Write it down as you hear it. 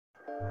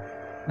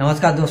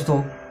नमस्कार दोस्तों।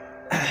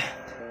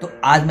 तो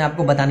आज मैं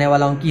आपको बताने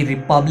वाला हूं कि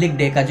रिपब्लिक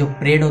डे का जो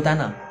परेड होता है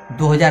ना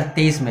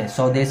 2023 में,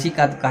 स्वदेशी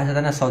का कहा जाता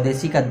है ना,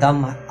 स्वदेशी का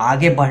दम,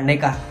 आगे बढ़ने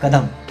का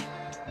कदम,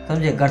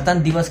 समझे।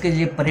 गणतंत्र दिवस के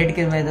लिए परेड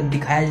के में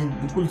दिखाया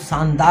बिल्कुल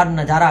शानदार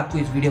नज़ारा आपको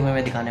इस वीडियो में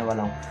मैं दिखाने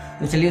वाला हूँ।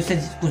 तो चलिए उससे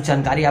कुछ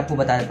जानकारी आपको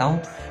बता देता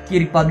हूँ कि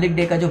रिपब्लिक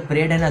डे का जो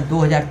परेड है ना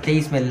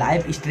 2023 में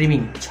लाइव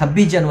स्ट्रीमिंग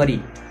 26 जनवरी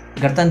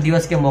गणतंत्र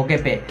दिवस के मौके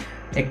पे,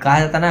 एक कहा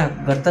जाता है ना,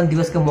 गणतंत्र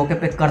दिवस के मौके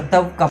पे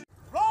कर्तव्य का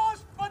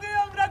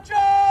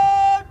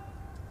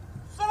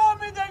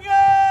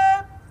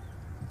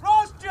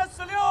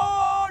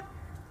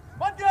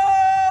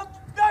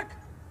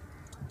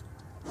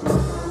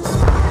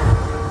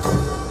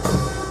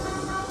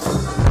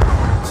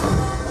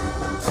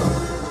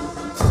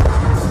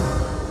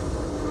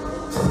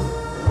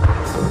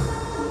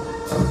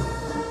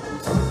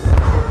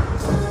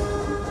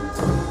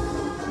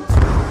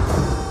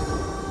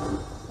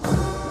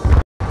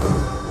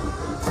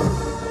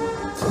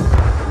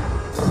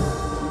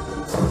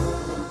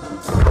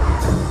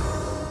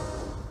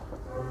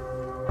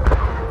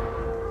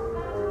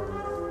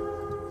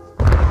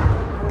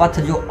पथ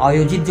जो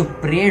आयोजित जो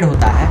परेड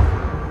होता है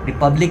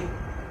रिपब्लिक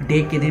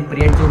डे के दिन,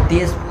 परेड जो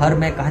देश भर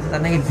में कहा जाता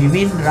है ना कि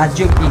विभिन्न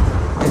राज्यों की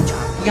जो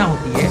झांकियां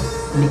होती है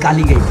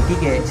निकाली गई थी,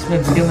 ठीक है। जिसमें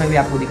वीडियो में भी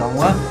आपको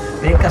दिखाऊंगा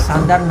परेड का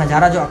शानदार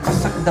नज़ारा जो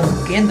आकर्षक एकदम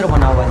केंद्र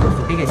बना हुआ है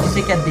दोस्तों, ठीक है,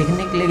 जिससे क्या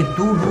देखने के लिए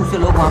दूर दूर से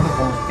लोग वहां पे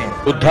पहुंचते हैं।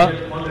 बुद्धा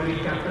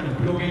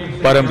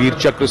परमवीर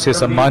चक्र से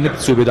सम्मानित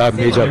सूबेदार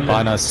मेजर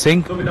पाना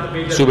सिंह,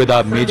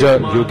 सूबेदार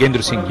मेजर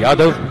योगेंद्र सिंह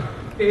यादव,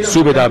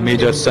 सूबेदार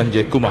मेजर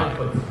संजय कुमार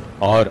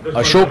और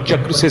अशोक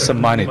चक्र से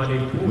सम्मानित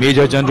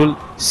major general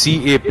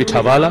C.A.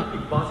 Pithawala,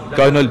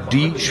 colonel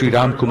D.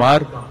 Shriram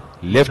Kumar,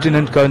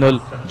 lieutenant colonel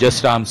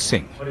Jasram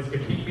Singh.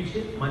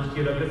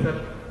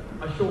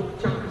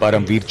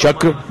 Paramvir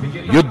चक्र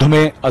युद्ध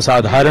में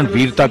असाधारण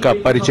वीरता का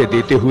परिचय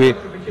देते हुए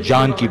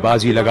जान की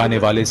बाजी लगाने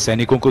वाले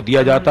सैनिकों को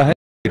दिया जाता है।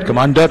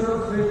 कमांडर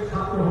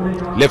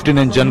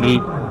लेफ्टिनेंट जनरल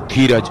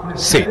धीरज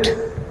सेठ।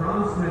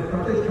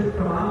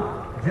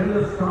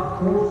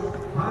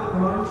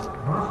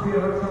 राष्ट्रीय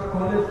रक्षा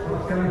कॉलेज ऑफ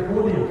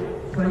कैलिफोर्निया,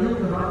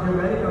 संयुक्त राज्य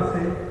अमेरिका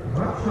से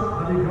रक्षा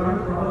अधिग्रहण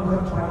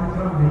प्रबंधन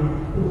पाठ्यक्रम भी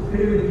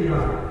उत्तीर्ण किया।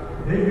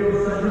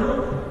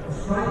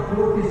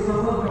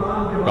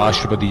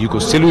 राष्ट्रपति जी को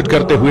सैल्यूट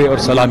करते हुए और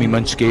सलामी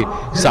मंच के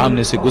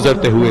सामने से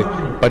गुजरते हुए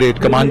परेड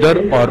कमांडर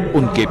और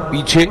उनके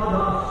पीछे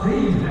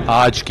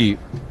आज की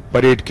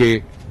परेड के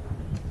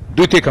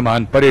द्वितीय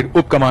कमान परेड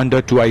उप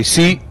commander 2IC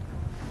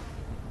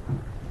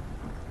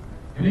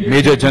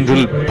major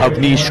general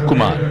Bhavnish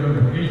Kumar.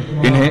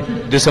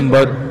 इन्हें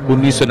दिसंबर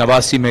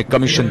 1989 में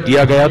कमीशन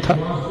दिया गया था।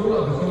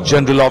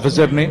 जनरल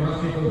ऑफिसर ने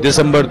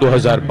दिसंबर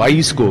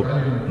 2022 को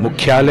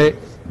मुख्यालय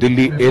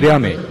दिल्ली एरिया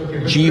में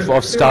चीफ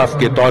ऑफ स्टाफ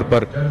के तौर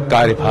पर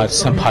कार्यभार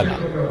संभाला।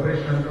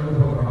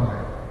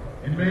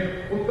 इनमें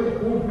उत्तर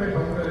पूर्व में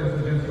काउंटर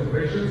इंसर्जेंसी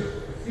ऑपरेशंस,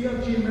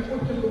 सियाचिन में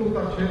उच्च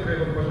गुरुता क्षेत्र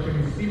एवं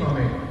पश्चिमी सीमा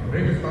में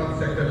रेगिस्तान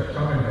सेक्टर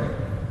शामिल है।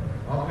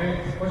 आपने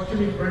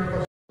पश्चिमी फ्रंट पर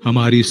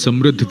हमारी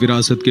समृद्ध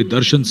विरासत के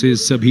दर्शन से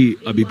सभी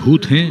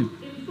अभिभूत हैं।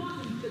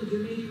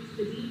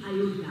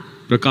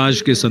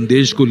 प्रकाश के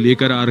संदेश को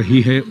लेकर आ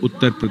रही है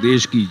उत्तर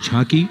प्रदेश की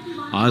झांकी।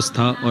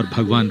 आस्था और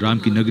भगवान राम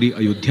की नगरी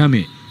अयोध्या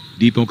में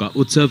दीपों का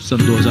उत्सव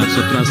सन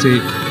 2017 से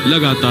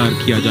लगातार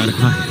किया जा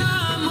रहा है।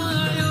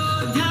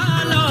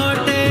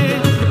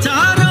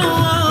 चारों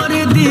ओर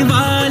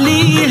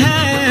दिवाली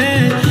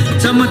है,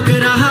 चमक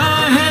रहा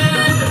है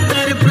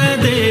उत्तर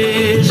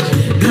प्रदेश,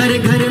 घर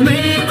घर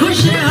में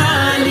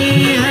खुशहाली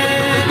है।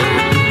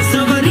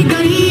 सवर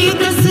गई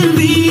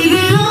तस्वीर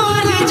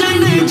और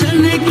जन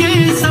जन के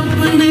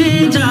सपने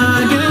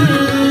जागे,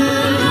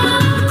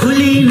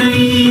 खुली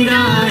नई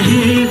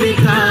राहें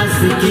विकास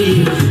की,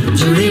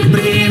 जुड़े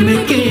प्रेम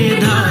के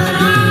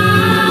धागे।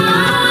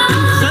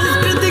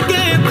 संस्कृत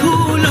के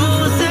फूलों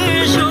से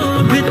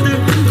शोभित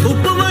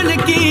उपवन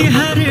की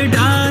हर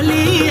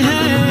डाली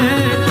है,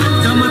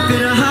 चमक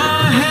रहा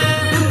है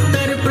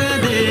उत्तर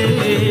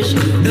प्रदेश,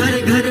 घर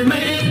घर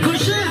में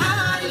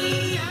खुशहाली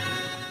है।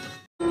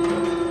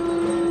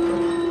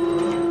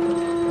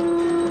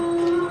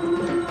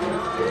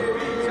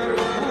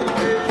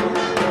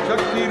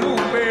 शक्ति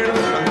रूपेण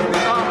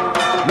संस्थिता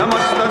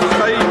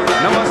नमस्तस्यै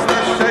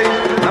नमस्तस्यै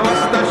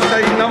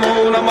नमस्तस्यै नमो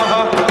नमः।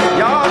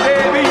 या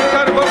देवी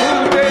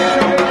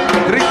सर्वभूतेषु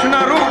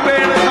कृष्ण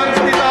रूपेण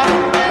संस्थिता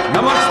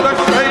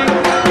नमस्तस्यै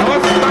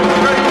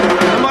नमस्तस्यै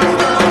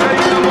नमस्तस्यै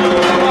नमो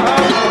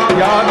नमः।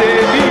 या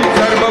देवी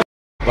सर्व।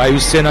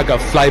 वायुसेना का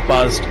फ्लाई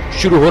पास्ट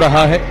शुरू हो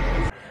रहा है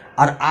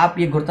और आप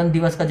ये गणतंत्र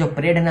दिवस का जो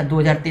परेड है ना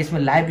 2023 में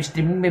लाइव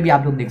स्ट्रीमिंग में भी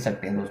आप लोग देख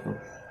सकते हैं दोस्तों,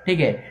 ठीक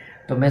है।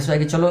 तो मैं सोचा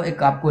कि चलो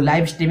एक आपको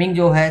लाइव स्ट्रीमिंग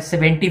जो है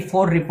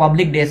 74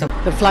 Republic day.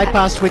 The flight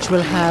past which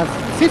will have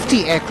 50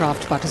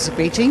 aircraft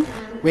participating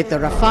with the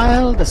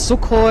Rafale, the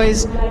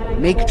Sukhois,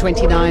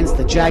 MiG-29s,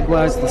 the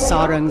Jaguars, the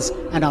Sarangs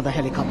and other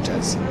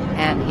helicopters.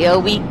 And here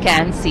we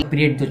can see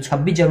parade जो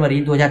 26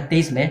 जनवरी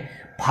 2023 में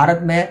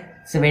भारत में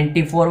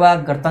 74वां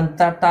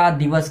गणतंत्रता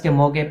दिवस के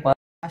मौके पर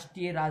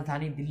राष्ट्रीय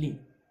राजधानी दिल्ली,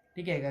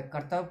 ठीक है,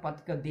 कर्तव्य पथ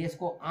के देश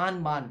को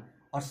आन बान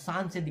और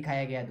शान से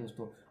दिखाया गया है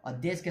दोस्तों। और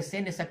देश के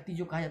सैन्य शक्ति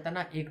जो कहा जाता है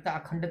ना, एकता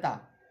अखंडता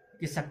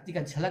की शक्ति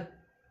का झलक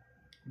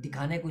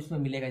दिखाने को इसमें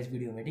मिलेगा इस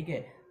वीडियो में, ठीक है।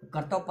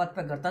 कर्तव्य पथ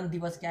पर गणतंत्र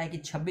दिवस क्या है कि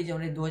 26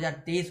 जनवरी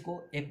 2023 को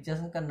एक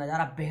जश्न का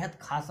नज़ारा बेहद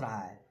खास रहा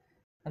है,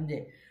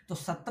 समझे। तो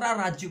 17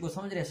 राज्यों को,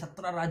 समझ रहे,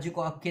 17 राज्यों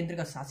को अब केंद्र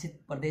का शासित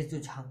प्रदेश जो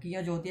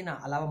झांकियां जो होती है ना,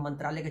 अलावा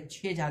मंत्रालय के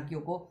 6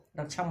 झांकियों को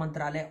रक्षा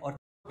मंत्रालय और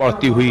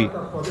बढ़ती हुई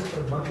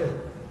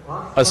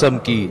असम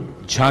की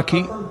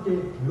झांकी।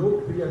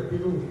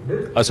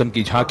 असम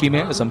की झांकी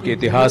में असम के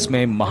इतिहास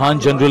में महान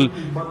जनरल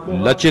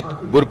लचित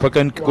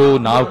बोरफुकन को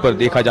नाव पर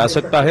देखा जा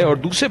सकता है और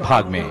दूसरे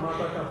भाग में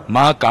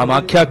मां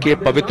कामाख्या के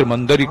पवित्र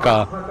मंदिर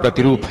का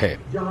प्रतिरूप है।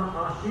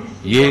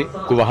 ये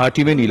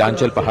गुवाहाटी में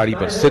नीलांचल पहाड़ी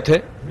पर स्थित है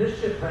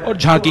और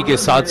झांकी के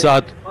साथ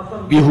साथ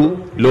बिहू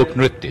लोक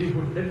नृत्य।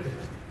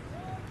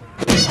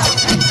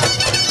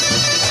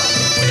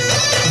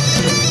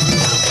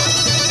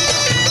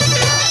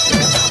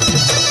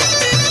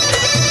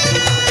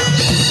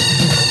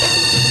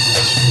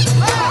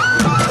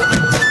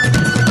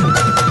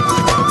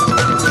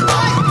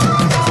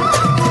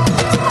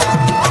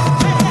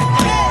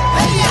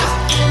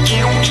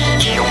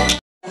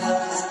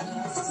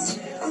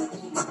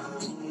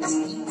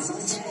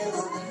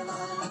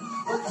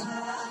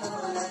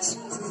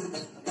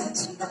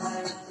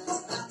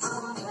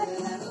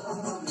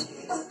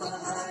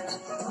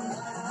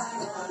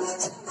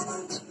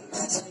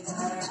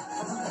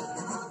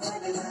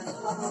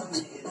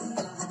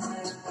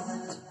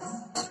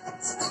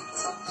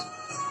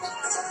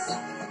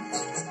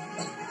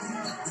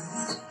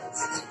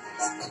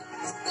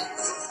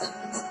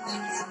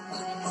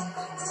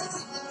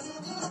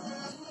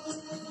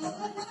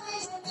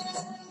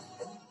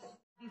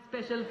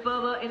 Special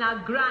fervor in our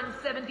grand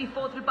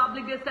 74th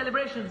Republic Day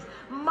celebrations,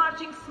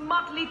 marching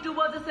smartly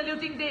towards the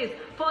saluting days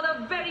for the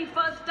very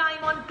first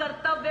time on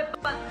Kartavya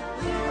Path.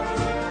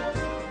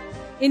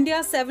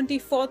 India's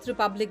 74th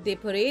Republic Day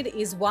parade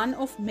is one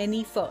of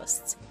many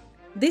firsts.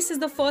 This is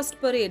the first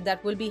parade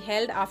that will be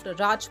held after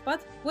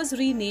Rajpath was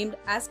renamed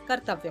as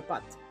Kartavya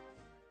Path.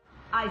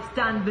 I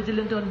stand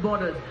vigilant on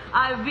borders.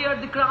 I wear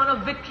the crown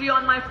of victory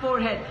on my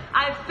forehead.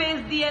 I face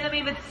the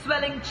enemy with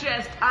swelling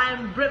chest. I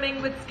am brimming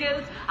with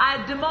skills. I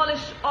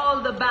demolish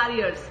all the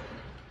barriers.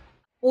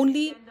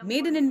 Only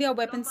Made in India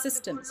weapon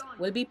systems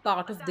will be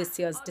part of this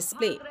year's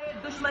display.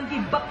 दुश्मन की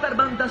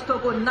बख्तरबंद दस्तों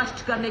को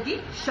नष्ट करने की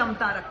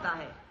क्षमता रखता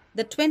है.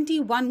 The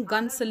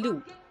 21-gun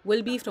salute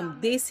will be from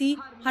Desi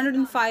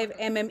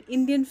 105mm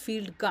Indian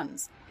field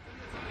guns.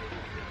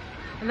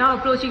 Now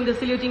approaching the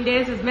saluting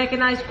days is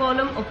mechanized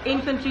column of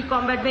infantry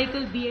combat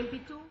vehicle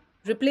BMP-2,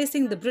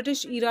 replacing the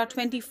British-era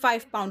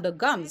 25-pounder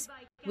guns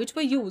which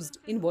were used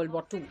in World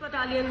War II.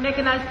 Battalion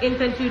Mechanized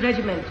Infantry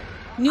Regiment.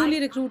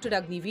 Newly recruited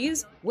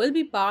Agniveers will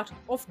be part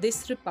of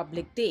this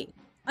Republic Day,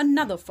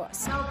 another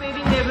first. Now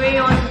paving their way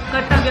on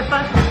Kartavya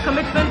Path,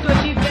 commitment to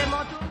achieve their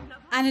motto.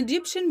 An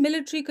Egyptian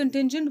military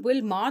contingent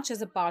will march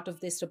as a part of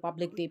this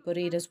Republic Day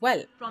parade as well.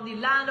 From the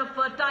land of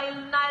fertile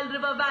Nile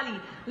River Valley,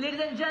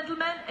 ladies and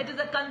gentlemen, it is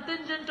a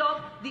contingent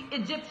of the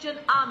Egyptian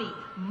army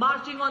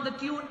marching on the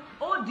tune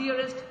 "Oh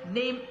Dearest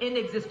Name in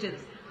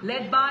Existence,"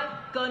 led by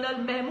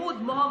Colonel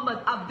Mahmoud Mohammad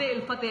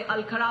Abdel Fateh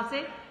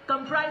Al-Kharase,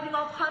 comprising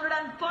of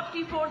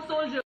 144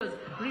 soldiers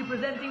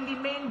representing the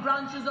main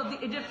branches of the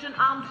Egyptian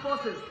armed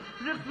forces,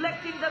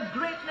 reflecting the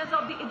greatness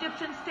of the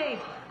Egyptian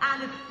state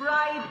and its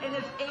pride in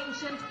its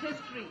ancient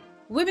history.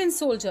 Women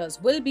soldiers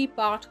will be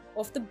part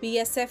of the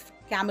BSF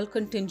Camel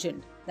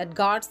contingent that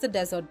guards the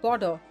desert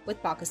border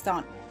with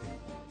Pakistan.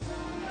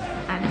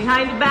 And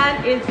behind the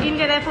band is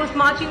Indian Air Force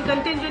marching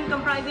contingent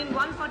comprising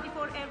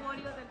 144 air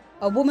warriors.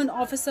 A woman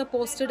officer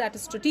posted at a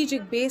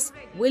strategic base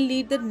will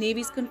lead the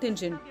Navy's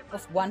contingent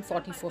of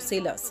 144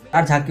 sailors.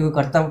 झांकी हुई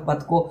कर्तव्य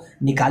पथ को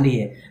निकाली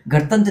है।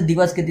 गणतंत्र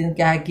दिवस के दिन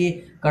क्या है कि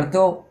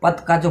कर्तव्य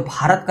पथ का जो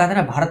भारत का है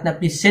ना, भारत ने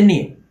अपनी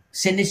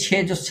सैन्य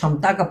क्षेत्र जो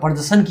क्षमता का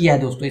प्रदर्शन किया है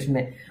दोस्तों।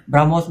 इसमें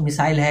ब्रह्मोस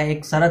मिसाइल है,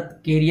 एक शरद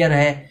कैरियर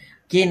है,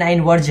 K9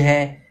 वर्ज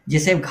है,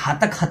 जैसे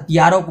घातक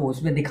हथियारों को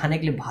उसमें दिखाने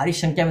के लिए भारी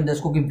संख्या में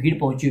दर्शकों की भीड़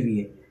पहुंची हुई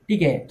है,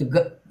 ठीक है। तो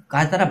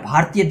कहा जाता है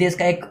भारतीय देश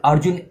का एक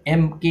अर्जुन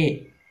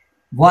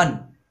MK1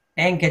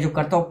 टैंक है जो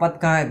कर्तव्य पथ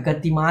का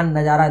गतिमान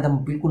नजारा एकदम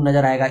बिल्कुल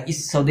नजर आएगा।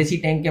 इस स्वदेशी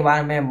टैंक के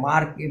बारे में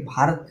मार के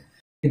भारत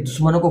के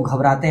दुश्मनों को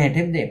घबराते हैं,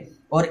 ठीक है।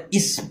 और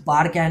इस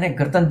बार क्या है ना,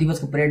 गणतंत्र दिवस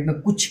के परेड में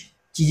कुछ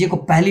चीजें को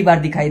पहली बार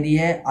दिखाई दी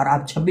है। और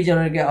आप 26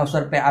 जनवरी के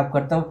अवसर पर आप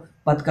कर्तव्य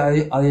पथ का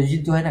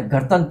आयोजित जो है ना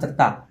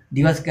गणतंत्रता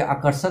दिवस के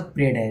आकर्षक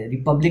परेड है,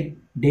 रिपब्लिक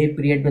डे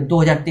पीरियड में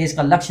 2023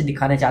 का लक्ष्य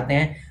दिखाने चाहते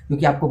हैं, जो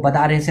कि आपको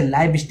बता रहे हैं।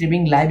 लाइव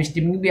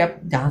स्ट्रीमिंग भी आप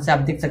जहां से आप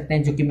देख सकते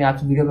हैं, जो कि मैं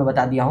आपसे वीडियो में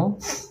बता दिया हूं।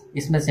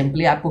 इसमें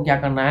सिंपली आपको क्या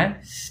करना है,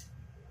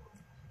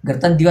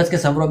 गणतंत्र दिवस के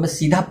समारोह में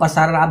सीधा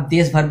प्रसारण आप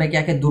देश भर में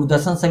क्या कि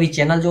दूरदर्शन सभी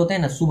चैनल जो होते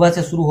हैं ना, सुबह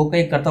से शुरू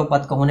होकर कर्तव्य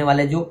पथ का होने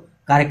वाले जो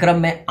कार्यक्रम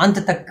में अंत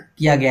तक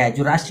किया गया है,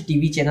 जो राष्ट्रीय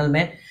टीवी चैनल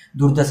में,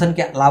 दूरदर्शन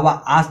के अलावा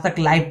आज तक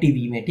लाइव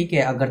टीवी में, ठीक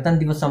है। गणतंत्र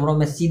दिवस समारोह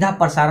में सीधा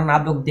प्रसारण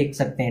आप लोग देख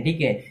सकते हैं,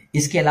 ठीक है।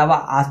 इसके अलावा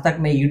आज तक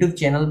में यूट्यूब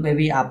चैनल पे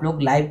भी आप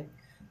लोग लाइव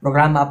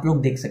प्रोग्राम आप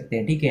लोग देख सकते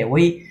हैं, ठीक है।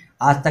 वही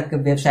आज तक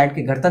वेबसाइट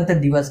के गणतंत्र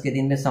दिवस के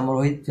दिन में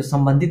समारोहित जो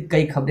संबंधित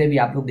कई खबरें भी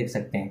आप लोग देख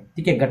सकते हैं।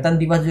 ठीक है, गणतंत्र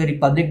दिवस जो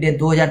रिपब्लिक डे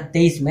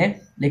 2023 में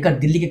लेकर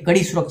दिल्ली की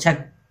कड़ी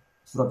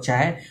सुरक्षा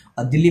है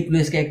और दिल्ली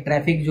पुलिस के एक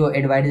ट्रैफिक जो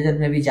एडवाइजर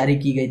में भी जारी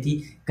की गई थी।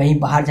 कहीं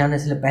बाहर जाने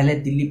से पहले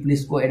दिल्ली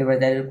पुलिस को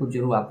एडवाइजर को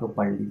जरूर आप लोग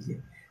पढ़ लीजिए।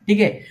 ठीक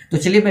है, तो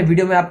चलिए मैं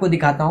वीडियो में आपको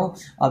दिखाता हूँ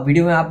और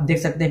वीडियो में आप देख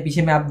सकते हैं,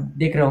 पीछे में आप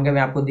देख रहे होंगे,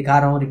 मैं आपको दिखा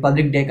रहा हूँ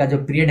रिपब्लिक डे का जो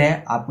पीरियड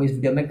है, आपको इस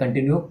वीडियो में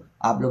कंटिन्यू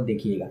आप लोग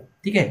देखिएगा।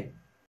 ठीक है।